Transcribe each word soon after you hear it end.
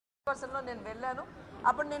చైర్పర్సన్లో నేను వెళ్ళాను.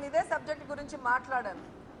 అప్పుడు నేను ఇదే సబ్జెక్ట్ గురించి మాట్లాడాను.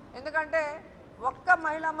 ఎందుకంటే ఒక్క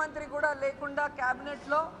మహిళా మంత్రి కూడా లేకుండా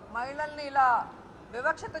క్యాబినెట్లో మహిళల్ని ఇలా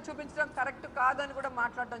వివక్షత చూపించడం కరెక్ట్ కాదని కూడా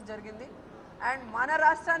మాట్లాడటం జరిగింది. అండ్ మన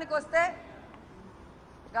రాష్ట్రానికి వస్తే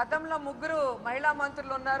గతంలో 3 మహిళా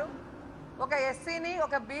మంత్రులు ఉన్నారు. ఒక ఎస్సీని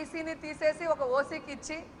ఒక బీసీని తీసేసి ఒక ఓసీకి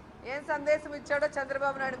ఇచ్చి ఏం సందేశం ఇచ్చాడో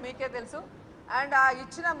చంద్రబాబు నాయుడు మీకే తెలుసు. అండ్ ఆ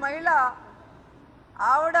ఇచ్చిన మహిళ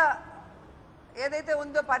ఆవిడ ఏదైతే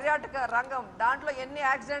ఉందో పర్యాటక రంగం దాంట్లో ఎన్ని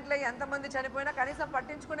యాక్సిడెంట్లు అయ్యి ఎంతమంది చనిపోయినా కనీసం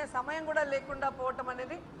పట్టించుకునే సమయం కూడా లేకుండా పోవటం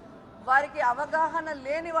అనేది వారికి అవగాహన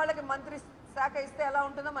లేని వాళ్ళకి మంత్రి శాఖ ఇస్తే ఎలా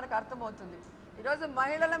ఉంటుందో మనకు అర్థమవుతుంది. ఈరోజు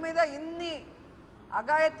మహిళల మీద ఇన్ని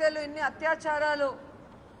అఘాయిత్యాలు, ఇన్ని అత్యాచారాలు,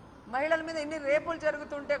 మహిళల మీద ఇన్ని రేపులు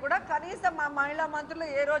జరుగుతుంటే కూడా కనీసం మా మహిళా మంత్రులు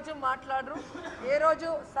ఏ రోజు మాట్లాడరు, ఏ రోజు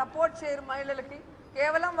సపోర్ట్ చేయరు మహిళలకి.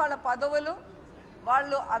 కేవలం వాళ్ళ పదవులు,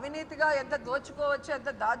 వాళ్ళు అవినీతిగా ఎంత దోచుకోవచ్చు, ఎంత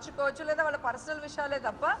దాచుకోవచ్చు, లేదా వాళ్ళ పర్సనల్ విషయాలే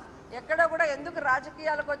తప్ప ఎక్కడ కూడా ఎందుకు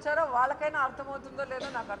రాజకీయాలకు వచ్చారో వాళ్ళకైనా అర్థమవుతుందో లేదో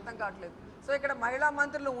నాకు అర్థం కావట్లేదు. సో ఇక్కడ మహిళా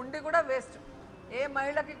మంత్రులు ఉండి కూడా వేస్ట్, ఏ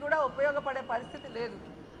మహిళకి కూడా ఉపయోగపడే పరిస్థితి లేదు.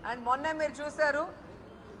 అండ్ మొన్నే మీరు చూశారు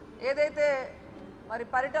ఏదైతే మరి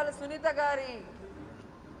పరిటాల సునీత గారి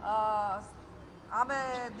ఆమె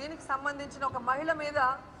దీనికి సంబంధించిన ఒక మహిళ మీద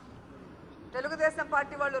తెలుగుదేశం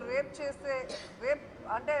పార్టీ వాళ్ళు రేప్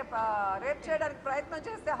చేయడానికి ప్రయత్నం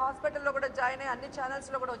చేస్తే హాస్పిటల్లో కూడా జాయిన్ అయ్యి అన్ని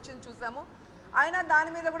ఛానల్స్లో కూడా వచ్చింది చూసాము. అయినా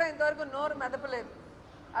దాని మీద కూడా ఇంతవరకు నోరు మెదపలేదు.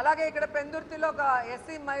 అలాగే ఇక్కడ పెందుర్తిలో ఒక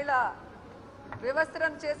ఎస్సీ మహిళ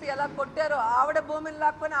వివస్త్రం చేసి ఎలా కొట్టారో, ఆవిడ భూమిని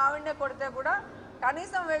లాక్కొని ఆవిడనే కొడితే కూడా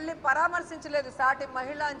కనీసం వెళ్ళి పరామర్శించలేదు సాటి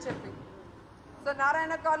మహిళ అని చెప్పి. సో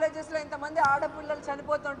నారాయణ కాలేజెస్లో ఇంతమంది ఆడపిల్లలు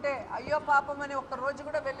చనిపోతుంటే అయ్యో పాపం అని ఒక్క రోజు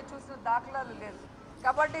కూడా వెళ్ళి చూసిన దాఖలాలు లేదు.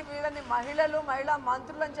 కాబట్టి వీళ్ళని మహిళలు, మహిళా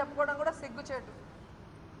మంత్రులు అని చెప్పుకోవడం కూడా సిగ్గుచేటు.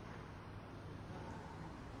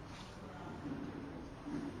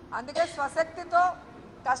 అందుకే స్వశక్తితో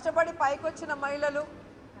కష్టపడి పైకొచ్చిన మహిళలు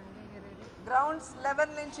గ్రౌండ్స్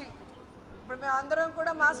లెవెల్ నుంచి ఇప్పుడు మేము అందరం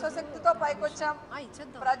కూడా మా స్వశక్తితో పైకొచ్చాం.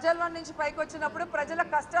 ప్రజల్లో నుంచి పైకొచ్చినప్పుడు ప్రజల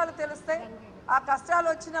కష్టాలు తెలుస్తాయి. ఆ కష్టాలు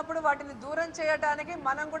వచ్చినప్పుడు వాటిని దూరం చేయడానికి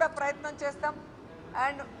మనం కూడా ప్రయత్నం చేస్తాం.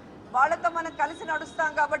 అండ్ వాళ్ళతో మనం కలిసి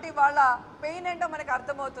నడుస్తాం కాబట్టి వాళ్ళ పెయిన్ ఏంటో మనకు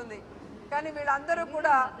అర్థమవుతుంది. కానీ వీళ్ళందరూ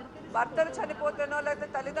కూడా భర్తలు చనిపోతేనో లేదా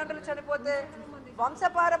తల్లిదండ్రులు చనిపోతే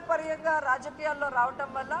వంశపారంపర్యంగా రాజకీయాల్లో రావటం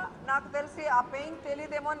వల్ల నాకు తెలిసి ఆ పెయిన్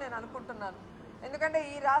తెలియదేమో అని నేను అనుకుంటున్నాను. ఎందుకంటే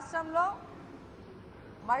ఈ రాష్ట్రంలో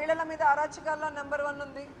మహిళల మీద అరాచకాల్లో నెంబర్ 1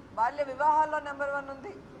 ఉంది, బాల్య వివాహాల్లో నెంబర్ 1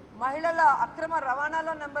 ఉంది, మహిళల అక్రమ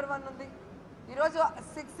రవాణాలో నెంబర్ 1 ఉంది. ఈరోజు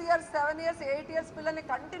 6 years, 7 years, 8 years పిల్లల్ని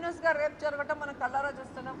కంటిన్యూస్గా రేప్ జరగటం మనం కళ్ళారా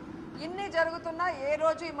చూస్తున్నాం. ఇన్ని జరుగుతున్నా ఏ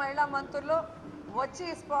రోజు ఈ మహిళా మంత్రులు వచ్చి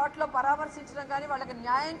స్పాట్లో పరామర్శించడం కానీ వాళ్ళకి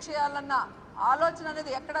న్యాయం చేయాలన్న ఆలోచన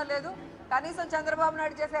అనేది ఎక్కడా లేదు. కనీసం చంద్రబాబు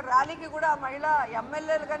నాయుడు చేసే ర్యాలీకి కూడా మహిళా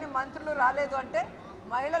ఎమ్మెల్యేలు కానీ మంత్రులు రాలేదు అంటే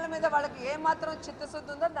మహిళల మీద వాళ్ళకి ఏమాత్రం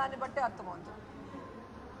చిత్తశుద్ధి ఉందో దాన్ని బట్టి అర్థమవుతుంది.